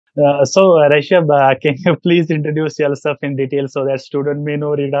Rishabh, can you please introduce yourself in detail so that student may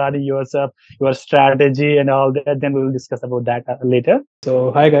know regarding yourself, your strategy, and all that? Then we will discuss about that later.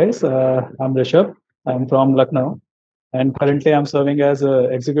 So, hi guys, I'm Rishabh. I'm from Lucknow, and Okay, currently I'm serving as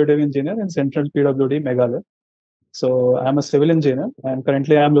an executive engineer in Central PWD, Meghalaya. So, I'm a civil engineer, and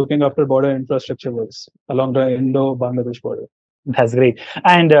currently I'm looking after border infrastructure works along the Indo-Bangladesh border. that's great.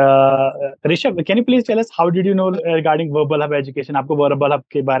 And Rishabh, can you please tell us how did you know regarding verbal hub education? आपको verbal hub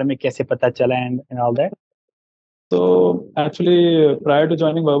के बारे में कैसे पता चला and all that? So, actually, prior to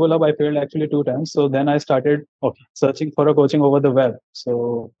joining Verbal Hub, I failed actually 2 times. So then I started Okay, searching for a coaching over the web.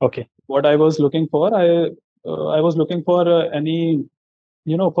 So okay, what I was looking for, I was looking for any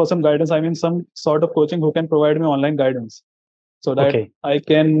for some guidance. I mean, some sort of coaching who can provide me online guidance so that okay, I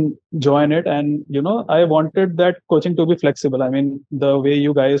can join it. And I wanted that coaching to be flexible. I mean, the way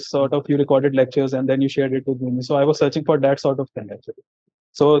you guys sort of you recorded lectures and then you shared it with me. So I was searching for that sort of thing actually.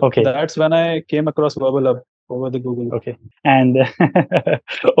 So okay. that's when I came across Verbal Hub over the Google. Okay. And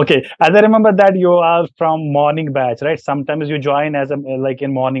okay, as I remember that you are from morning batch, right? Sometimes you join as a like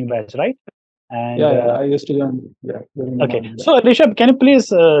in morning batch, right? And Yeah, I used to join during the okay, morning. so Rishabh, can you please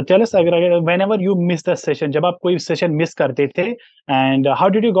tell us whenever you miss the session, जब आप कोई session miss करते थे, and how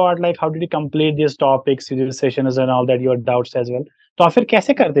did you got like how did you complete these topics, these sessions and all that, your doubts as well? तो आप फिर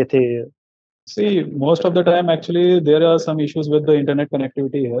कैसे करते थे? See, most of the time, actually, there are some issues with the internet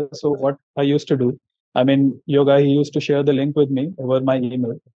connectivity here. So what I used to do, I mean, your guy, he used to share the link with me over my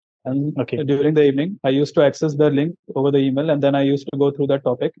email. And Okay, during the evening, I used to access the link over the email, and then I used to go through that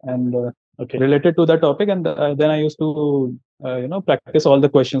topic and okay. related to that topic, and then I used to, practice all the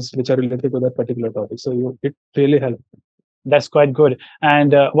questions which are related to that particular topic. So it really helped. That's quite good.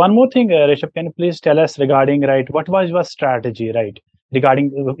 And one more thing, Rishabh, can you please tell us regarding, right, what was your strategy, right?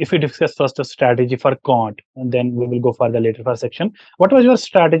 Regarding, if we discuss first the strategy for quant, and then we will go further later for section. What was your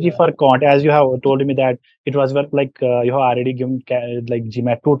strategy Yeah. for quant? As you have told me that it was like you have already given like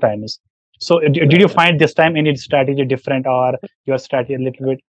GMAT 2 times. So did Yeah, you yeah. find this time any strategy different or your strategy a little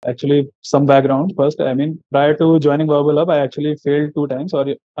bit? Actually, some background first. I mean, prior to joining Verbal Hub, I actually failed 2 times, or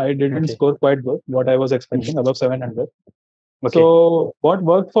I didn't Okay. score quite good, what I was expecting, Mhm. above 700. Okay. So what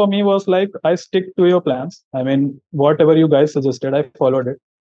worked for me was like I stick to your plans. I mean, whatever you guys suggested, I followed it.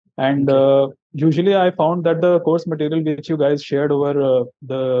 And Okay. usually I found that the course material which you guys shared over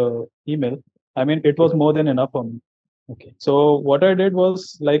the email, I mean, it Okay. was more than enough for me. Okay. So what I did was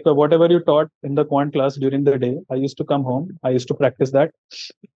like whatever you taught in the quant class during the day, I used to come home, I used to practice that.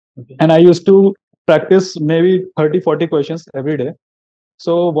 Okay. And I used to practice maybe 30, 40 questions every day.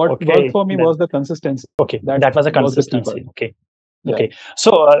 So what worked Okay. for me Then was the consistency. okay, That that was a was the key part. consistency. Okay. Yeah. Okay.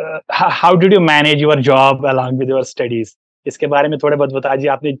 So how did you manage your job along with your studies? इसके बारे में थोड़ा बहुत बताइए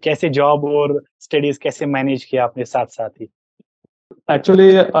आपने कैसे job और studies कैसे मैनेज किया अपने साथ साथ ही? Actually,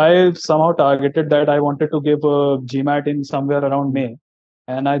 I somehow targeted that I wanted to give GMAT in somewhere around May,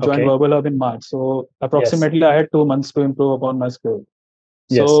 and I joined Okay. Verbal Hub in March. So Yes. approximately, I had 2 months to improve upon my skill.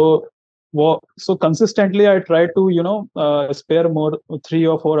 Yes. So, so consistently, I tried to spare more 3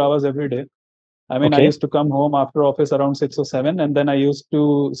 or 4 hours every day. I mean, I Okay. used to come home after office around 6 or 7, and then I used to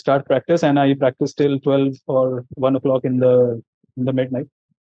start practice, and I practiced till 12 or 1 o'clock in the midnight.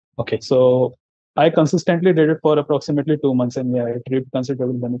 Okay. So I consistently did it for approximately 2 months, and yeah, it reaped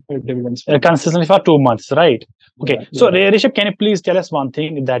considerable dividends for me. Consistently for 2 months, right? Okay. Yeah, So yeah. Rishabh, can you please tell us one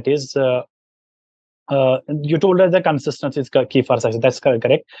thing that is you told us the consistency is key for success. That's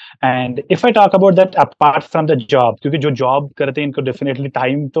correct. And if I talk about that apart from the job, क्योंकि जो job करते हैं इनको definitely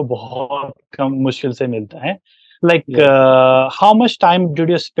time तो बहुत कम मुश्किल से मिलता है. Like Yeah. how much time did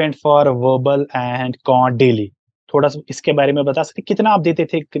you spend for verbal and quant daily? थोड़ा सा इसके बारे में बता सकते कितना आप देते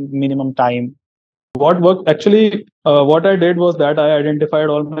थे minimum time? What worked actually, what I did was that I identified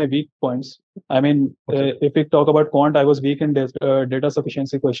all my weak points. I mean, Okay. if we talk about quant, I was weak in data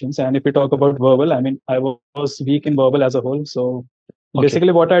sufficiency questions, and if we talk about verbal, I mean, I was weak in verbal as a whole. So Okay.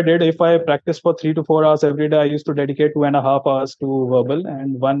 basically, what I did, if I practiced for 3 to 4 hours every day, I used to dedicate 2.5 hours to verbal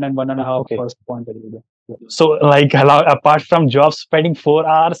and 1 and 1.5 Okay. hours to quant every day. Yeah. So, like, apart from job, spending 4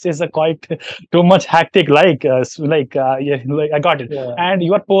 hours is a quite too much hectic. Yeah, like I got it. Yeah. And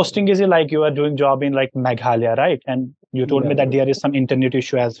your posting is like you are doing job in like Meghalaya, right? And you told me Yeah. that there is some internet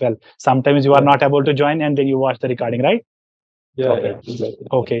issue as well. Sometimes you are Yeah. not able to join, and then you watch the recording, right? Yeah. Okay, Yeah. Exactly.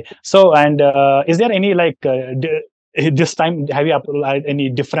 okay. So, and is there any like this time have you applied any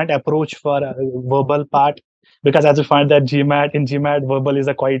different approach for verbal part? Because as you find that GMAT in GMAT verbal is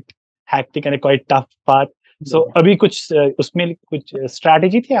a quite hectic and a quite tough part. So Yeah. अभी कुछ उसमें कुछ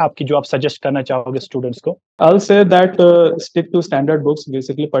strategy थी आपकी जो आप suggest करना चाहोगे students को? I'll say that stick to standard books,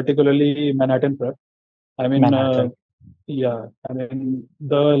 basically, particularly Manhattan Prep. I mean, Manhattan. Yeah, I mean,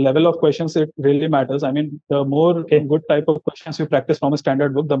 the level of questions, it really matters. I mean, the more Okay, good type of questions you practice from a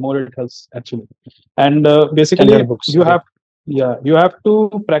standard book, the more it helps actually. And standard basically, books. you Okay, have, yeah, you have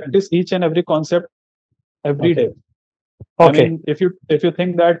to practice each and every concept every okay, day. I okay. mean, if you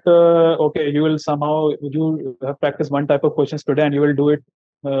think that okay, you will somehow you have practiced one type of questions today and you will do it,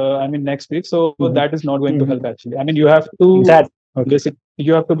 I mean, next week. So Mhm, that is not going to mhm. help actually. I mean, you have to That okay.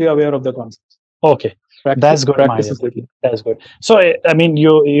 you have to be aware of the concepts. Okay, that's good, Practice Maya. is the key. That's good. So, I mean,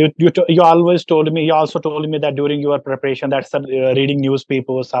 you always told me. You also told me that during your preparation, that's reading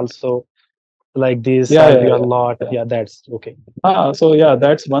newspapers also like this Yeah, help yeah, you a yeah. lot. Yeah. Yeah, that's okay. So yeah,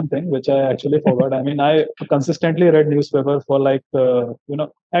 that's one thing which I actually forgot. I mean, I consistently read newspaper for like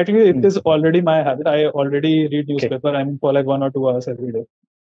actually it Mm, is already my habit. I already read okay, newspaper. I mean, for like 1 or 2 hours every day.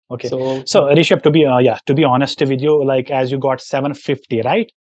 okay. So So, Rishabh, to be honest with you, like as you got 750,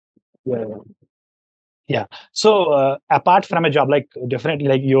 right? yeah, Yeah. So apart from a job, like definitely,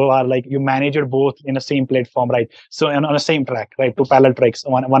 like you manage it both in the same platform, right? So and on the same track, right? Two parallel tracks,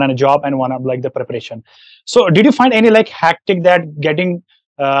 one on a job and one on like the preparation. So did you find any like hectic that getting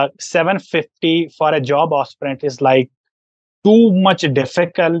 750 for a job aspirant is like too much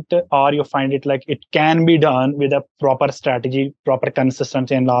difficult, or you find it like it can be done with a proper strategy, proper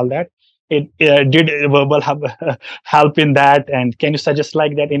consistency, and all that? It did verbal have help in that, and can you suggest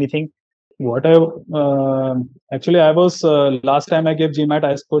like that anything? what I actually I was last time I gave GMAT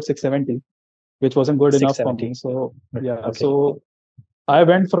I scored 670, which wasn't good enough for me. 670. So yeah, Okay. so I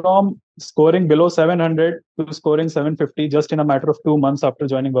went from scoring below 700 to scoring 750 just in a matter of 2 months after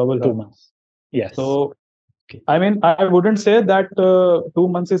joining Verbal Two Hub. months. Yes. So Okay. I mean, I wouldn't say that 2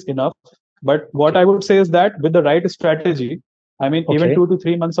 months is enough, but what Okay. I would say is that with the right strategy, I mean, even Okay. 2 to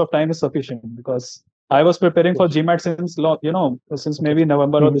 3 months of time is sufficient because I was preparing for GMAT since since Okay. maybe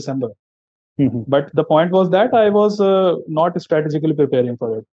November or Mhm, December. mhm. But the point was that I was not strategically preparing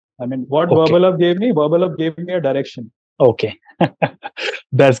for it. I mean, what Okay. Verbal Up gave me a direction. Okay.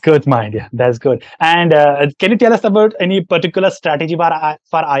 That's good, mind. Yeah, that's good. And can you tell us about any particular strategy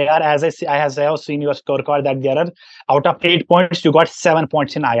for IR? As I have seen your scorecard that there are out of 8 points, you got 7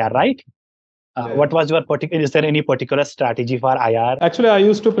 points in IR, right? Yeah, yeah. What was your particular? Is there any particular strategy for IR? Actually, I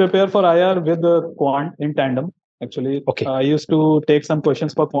used to prepare for IR with the quant in tandem. Actually, Okay. I used to take some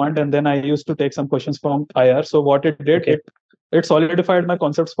questions for quant and then I used to take some questions from IR. So what it did, Okay. it solidified my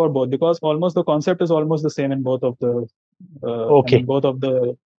concepts for both because almost the concept is almost the same in both of the Okay. both of the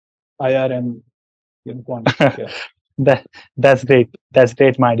IR and quant. Yeah. That that's great. That's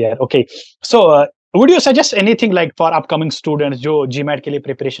great, my dear. Okay, so would you suggest anything like for upcoming students जो GMAT के लिए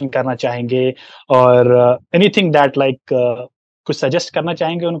preparation करना चाहेंगे, और anything that like कुछ suggest करना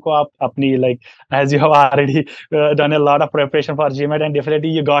चाहेंगे उनको आप अपनी like as you have already done a lot of preparation for GMAT and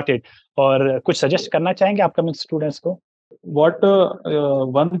definitely you got it, और कुछ suggest करना चाहेंगे upcoming students को? What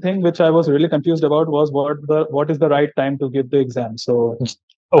one thing which I was really confused about was what is the right time to give the exam. So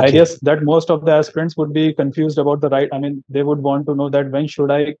I Okay. guess that most of the aspirants would be confused about the right. I mean, they would want to know that when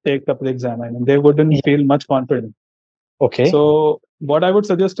should I take up the exam. I mean, they wouldn't Yeah. feel much confident. Okay. So what I would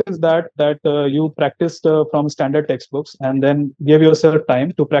suggest is that you practice from standard textbooks and then give yourself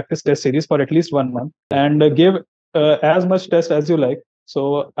time to practice test series for at least 1 month and give as much test as you like.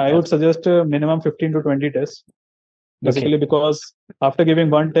 So I would Yes. suggest minimum 15 to 20 tests, Okay. basically because after giving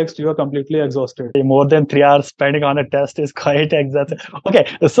one text you are completely exhausted. More than 3 hours spending on a test is quite exhausting. Okay,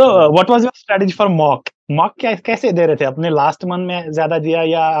 so Yeah. what was your strategy for mock? Mock कैसे दे रहे थे? अपने last month में ज्यादा दिया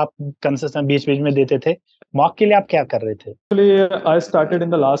या आप consistent बीच बीच में देते थे? मॉक के लिए आप क्या कर रहे थे? Actually, I started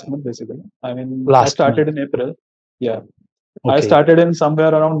in the last month basically. I mean, I last started month. in April. Yeah, I Okay. started in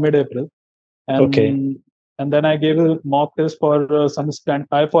somewhere around mid-April, Okay. and and then I gave a mock test for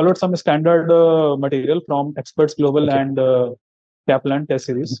I followed some standard material from Experts Global Okay. and Kaplan test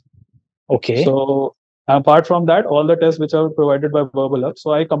series. Okay. So apart from that, all the tests which are provided by Verbal Up,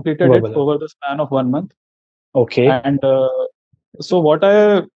 so I completed it Verbal. over the span of 1 month. Okay. And so what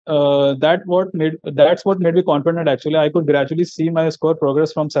I that's what made me confident. Actually, I could gradually see my score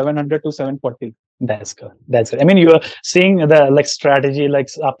progress from 700 to 740. That's good. That's good. I mean, you are seeing the like strategy, like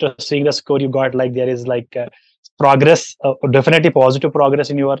after seeing the score you got, like there is like progress, definitely positive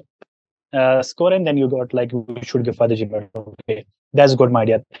progress in your score, and then you got like we should give for the GMAT. Okay, that's good, my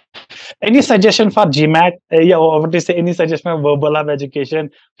dear. Any suggestion for GMAT? Yeah, or what to say? Any suggestion for verbal of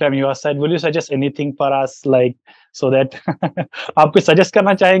education from your side? Will you suggest anything for us, like so that आप कुछ suggest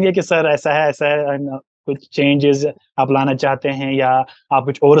करना चाहेंगे कि sir ऐसा है and, कुछ changes आप लाना चाहते हैं या आप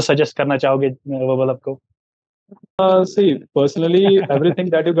कुछ और suggest करना चाहोगे verbal को? See, personally, everything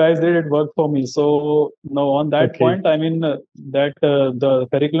that you guys did, it worked for me. So, no, on that Okay. point, I mean, that the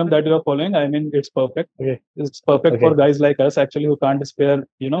curriculum that you are following, I mean, it's perfect. Okay. It's perfect for Okay. guys like us, actually, who can't spare,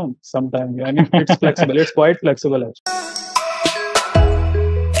 some time. I mean, it's flexible. It's quite flexible, actually.